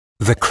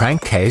The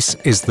crankcase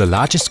is the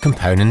largest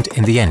component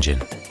in the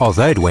engine.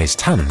 Although it weighs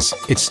tons,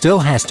 it still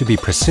has to be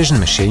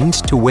precision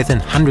machined to within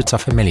hundredths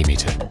of a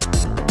millimeter.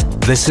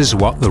 This is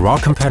what the raw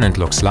component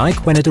looks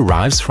like when it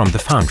arrives from the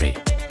foundry.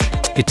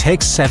 It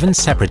takes 7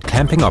 separate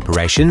clamping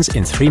operations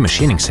in 3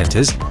 machining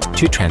centers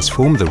to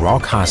transform the raw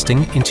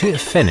casting into a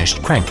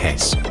finished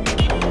crankcase.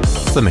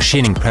 The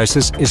machining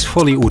process is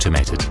fully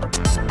automated.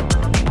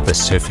 The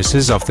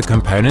surfaces of the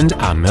component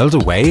are milled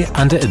away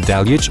under a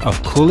deluge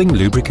of cooling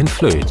lubricant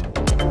fluid.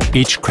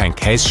 Each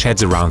crankcase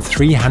sheds around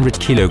 300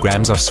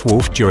 kilograms of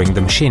swarf during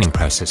the machining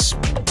process.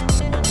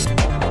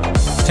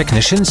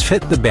 Technicians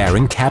fit the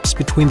bearing caps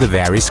between the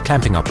various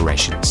clamping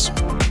operations.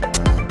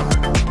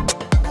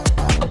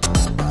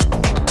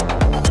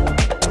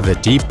 The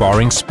deep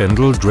boring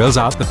spindle drills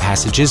out the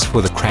passages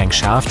for the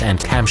crankshaft and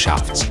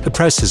camshafts, a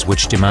process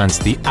which demands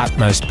the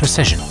utmost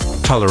precision.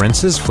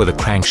 Tolerances for the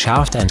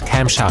crankshaft and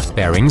camshaft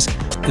bearings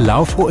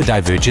allow for a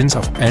divergence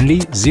of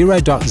only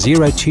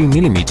 0.02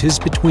 millimeters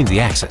between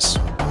the axes.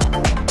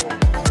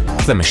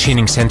 The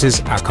machining centers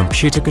are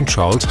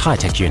computer-controlled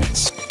high-tech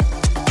units.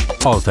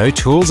 Although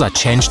tools are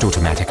changed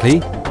automatically,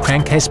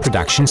 crankcase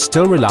production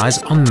still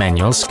relies on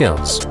manual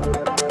skills.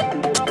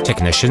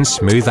 Technicians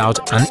smooth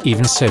out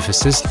uneven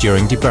surfaces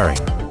during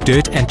deburring.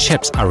 Dirt and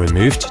chips are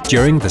removed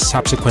during the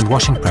subsequent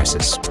washing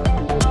process.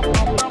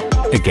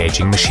 A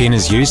gauging machine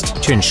is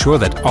used to ensure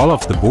that all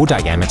of the bore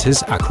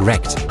diameters are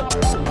correct.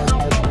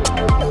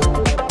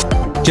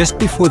 Just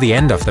before the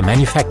end of the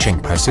manufacturing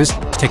process,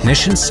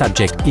 technicians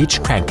subject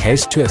each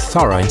crankcase to a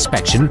thorough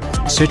inspection,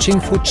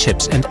 searching for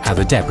chips and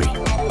other debris.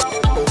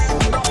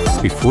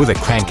 Before the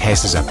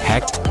crankcases are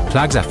packed,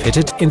 plugs are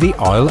fitted in the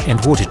oil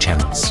and water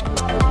channels.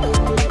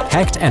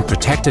 Packed and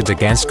protected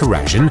against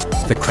corrosion,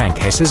 the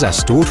crankcases are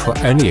stored for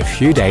only a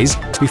few days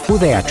before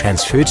they are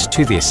transferred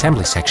to the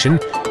assembly section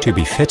to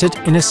be fitted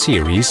in a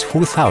Series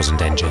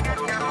 4000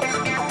 engine.